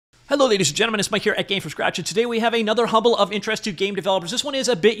Hello ladies and gentlemen, it's Mike here at Gamefromscratch, and today we have another Humble of interest to game developers. This one is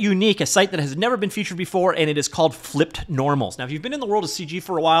a bit unique, a site that has never been featured before, and it is called FlippedNormals. Now, if you've been in the world of CG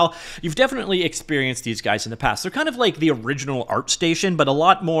for a while, you've definitely experienced these guys in the past. They're kind of like the original ArtStation, but a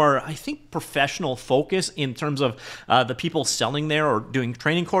lot more, I think, professional focus in terms of the people selling there or doing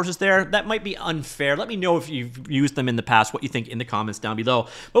training courses there. That might be unfair. Let me know if you've used them in the past, what you think in the comments down below.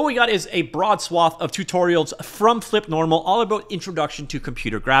 But what we got is a broad swath of tutorials from FlippedNormal, all about introduction to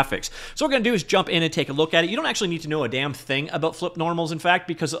computer graphics. So what we're going to do is jump in and take a look at it. You don't actually need to know a damn thing about FlippedNormals, in fact,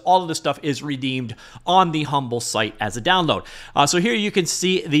 because all of this stuff is redeemed on the Humble site as a download. So here you can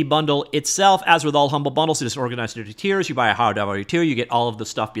see the bundle itself. As with all Humble bundles, it is organized into tiers. You buy a higher value tier, you get all of the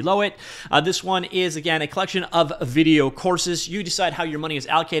stuff below it. This one is, again, a collection of video courses. You decide how your money is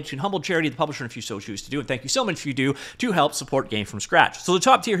allocated between Humble, charity, the publisher, and if you so choose to do. And thank you so much if you do to help support Gamefromscratch. So the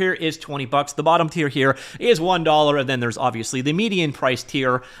top tier here is 20 bucks. The bottom tier here is $1, and then there's obviously the median price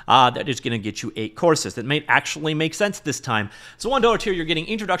tier that is going to get you 8 courses. That may actually make sense this time. So $1 tier, you're getting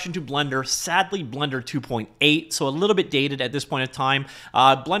Introduction to Blender, sadly Blender 2.8, so a little bit dated at this point in time.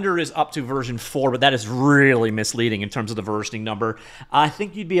 Blender is up to version 4, but that is really misleading in terms of the versioning number. I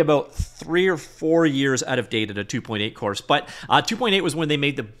think you'd be about 3 or 4 years out of date at a 2.8 course, but 2.8 was when they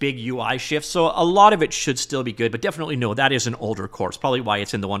made the big UI shift, so a lot of it should still be good, but definitely no, that is an older course, probably why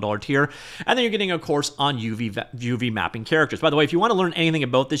it's in the $1 tier. And then you're getting a course on UV mapping characters. By the way, if you want to learn anything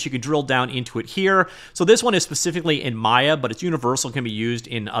about this, you can drill down into it here. So this one is specifically in Maya, but it's universal, can be used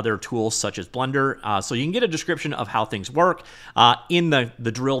in other tools such as Blender. So you can get a description of how things work in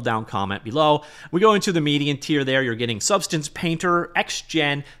the drill down comment below. We go into the median tier there. You're getting Substance Painter,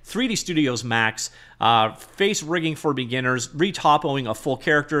 XGen, 3D Studios Max, face rigging for beginners, retopoing a full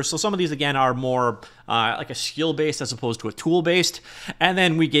character. So some of these, again, are more like a skill-based as opposed to a tool-based. And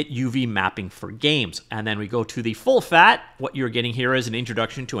then we get UV mapping for games. And then we go to the full fat. What you're getting here is an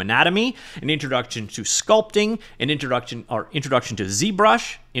introduction to anatomy, an introduction to sculpting, an introduction to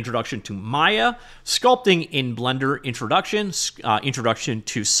Zbrush, introduction to Maya, sculpting in Blender introduction, introduction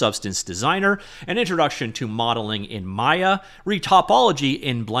to Substance Designer, an introduction to modeling in Maya, retopology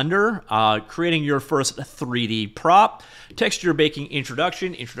in Blender, creating your first 3D prop, texture baking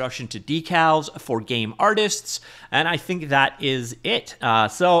introduction, introduction to decals for game artists, and I think that is it.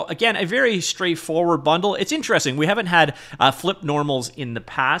 So again, a very straightforward bundle. It's interesting. We haven't had FlippedNormals in the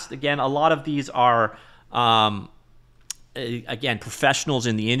past. Again, a lot of these are again, professionals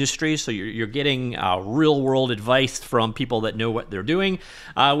in the industry, so you're getting real-world advice from people that know what they're doing,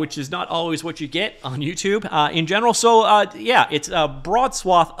 which is not always what you get on YouTube in general. So yeah, it's a broad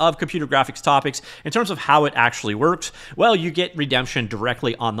swath of computer graphics topics. In terms of how it actually works, well, you get redemption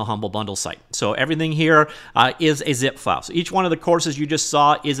directly on the Humble Bundle site. So everything here is a zip file. So each one of the courses you just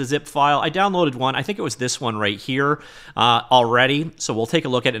saw is a zip file. I downloaded one. I think it was this one right here already, so we'll take a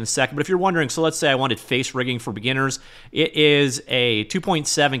look at it in a second. But if you're wondering, so let's say I wanted face rigging for beginners. It is a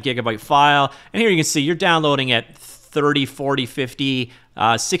 2.7 gigabyte file, and here you can see you're downloading at 30, 40, 50,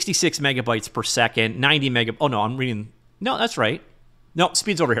 66 megabytes per second, 90 meg. Oh no, I'm reading. No, that's right. No,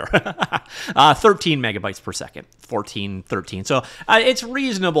 speed's over here. 13 megabytes per second, 14, 13. So it's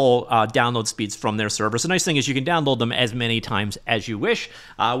reasonable download speeds from their servers. The nice thing is you can download them as many times as you wish,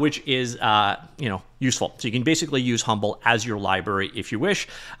 which is, you know, useful. So you can basically use Humble as your library if you wish.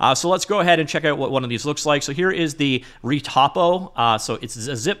 So let's go ahead and check out what one of these looks like. So here is the retopo. So it's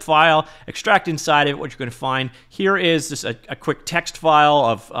a zip file. Extract inside of it what you're going to find. Here is just a quick text file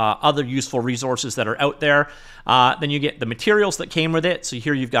of other useful resources that are out there. Then you get the materials that came with it. So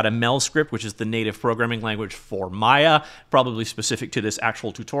here you've got a Mel script, which is the native programming language for Maya, probably specific to this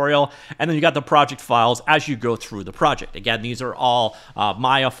actual tutorial. And then you got the project files as you go through the project. Again, these are all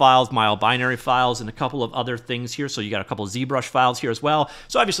Maya files, Maya binary files, and a couple of other things here. So you got a couple of Zbrush files here as well.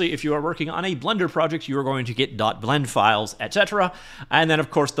 So obviously, if you are working on a Blender project, you are going to get .blend files, etc. And then, of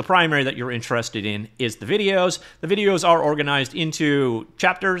course, the primary that you're interested in is the videos. The videos are organized into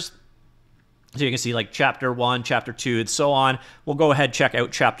chapters. So you can see like chapter 1, chapter 2, and so on. We'll go ahead and check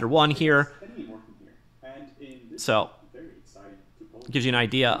out chapter 1 here. So it gives you an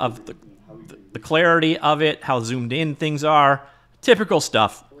idea of the clarity of it, how zoomed in things are. Typical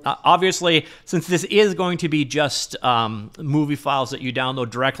stuff. Obviously, since this is going to be just movie files that you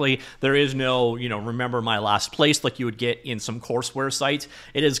download directly, there is no, you know, remember my last place like you would get in some courseware sites.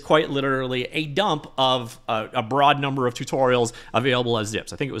 It is quite literally a dump of a broad number of tutorials available as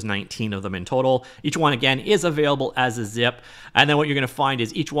zips. I think it was 19 of them in total. Each one, again, is available as a zip. And then what you're going to find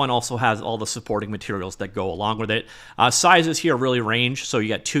is each one also has all the supporting materials that go along with it. Sizes here really range. So you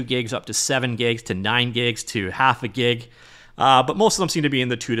got 2 gigs up to 7 gigs to 9 gigs to half a gig. but most of them seem to be in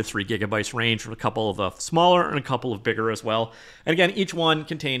the 2 to 3 gigabytes range, with a couple of smaller and a couple of bigger as well. And again, each one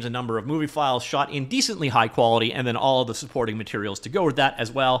contains a number of movie files shot in decently high quality, and then all of the supporting materials to go with that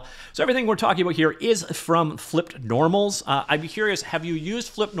as well. So everything we're talking about here is from FlippedNormals. I'd be curious, have you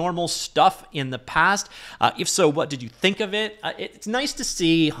used FlippedNormals stuff in the past? If so, what did you think of it? It's nice to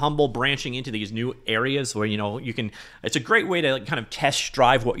see Humble branching into these new areas where, you know, you can, it's a great way to kind of test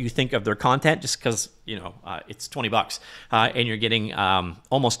drive what you think of their content, just because, you know, it's $20 and you're getting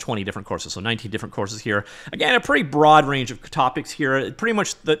almost 20 different courses, so 19 different courses here. Again, a pretty broad range of topics here, pretty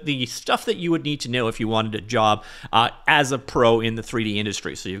much the stuff that you would need to know if you wanted a job as a pro in the 3D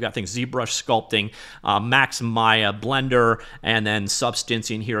industry. So you've got things ZBrush sculpting, Max Maya, Blender, and then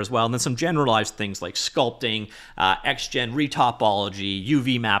Substance in here as well, and then some generalized things like sculpting, XGen, retopology,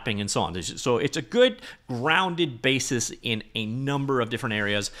 UV mapping, and so on. So it's a good grounded basis in a number of different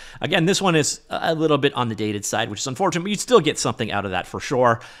areas. Again, this one is a little bit on the dated side, which is unfortunate, but you'd still get something out of that for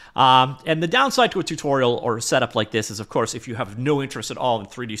sure. And the downside to a tutorial or a setup like this is, of course, if you have no interest at all in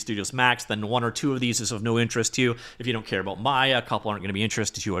 3D Studios Max, then 1 or 2 of these is of no interest to you. If you don't care about Maya, a couple aren't going to be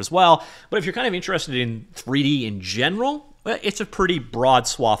interested to you as well. But if you're kind of interested in 3D in general, well, it's a pretty broad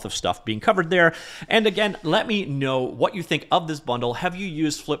swath of stuff being covered there. And again, let me know what you think of this bundle. Have you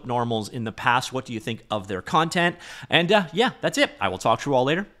used FlippedNormals in the past? What do you think of their content? And yeah, that's it. I will talk to you all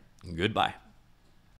later. Goodbye.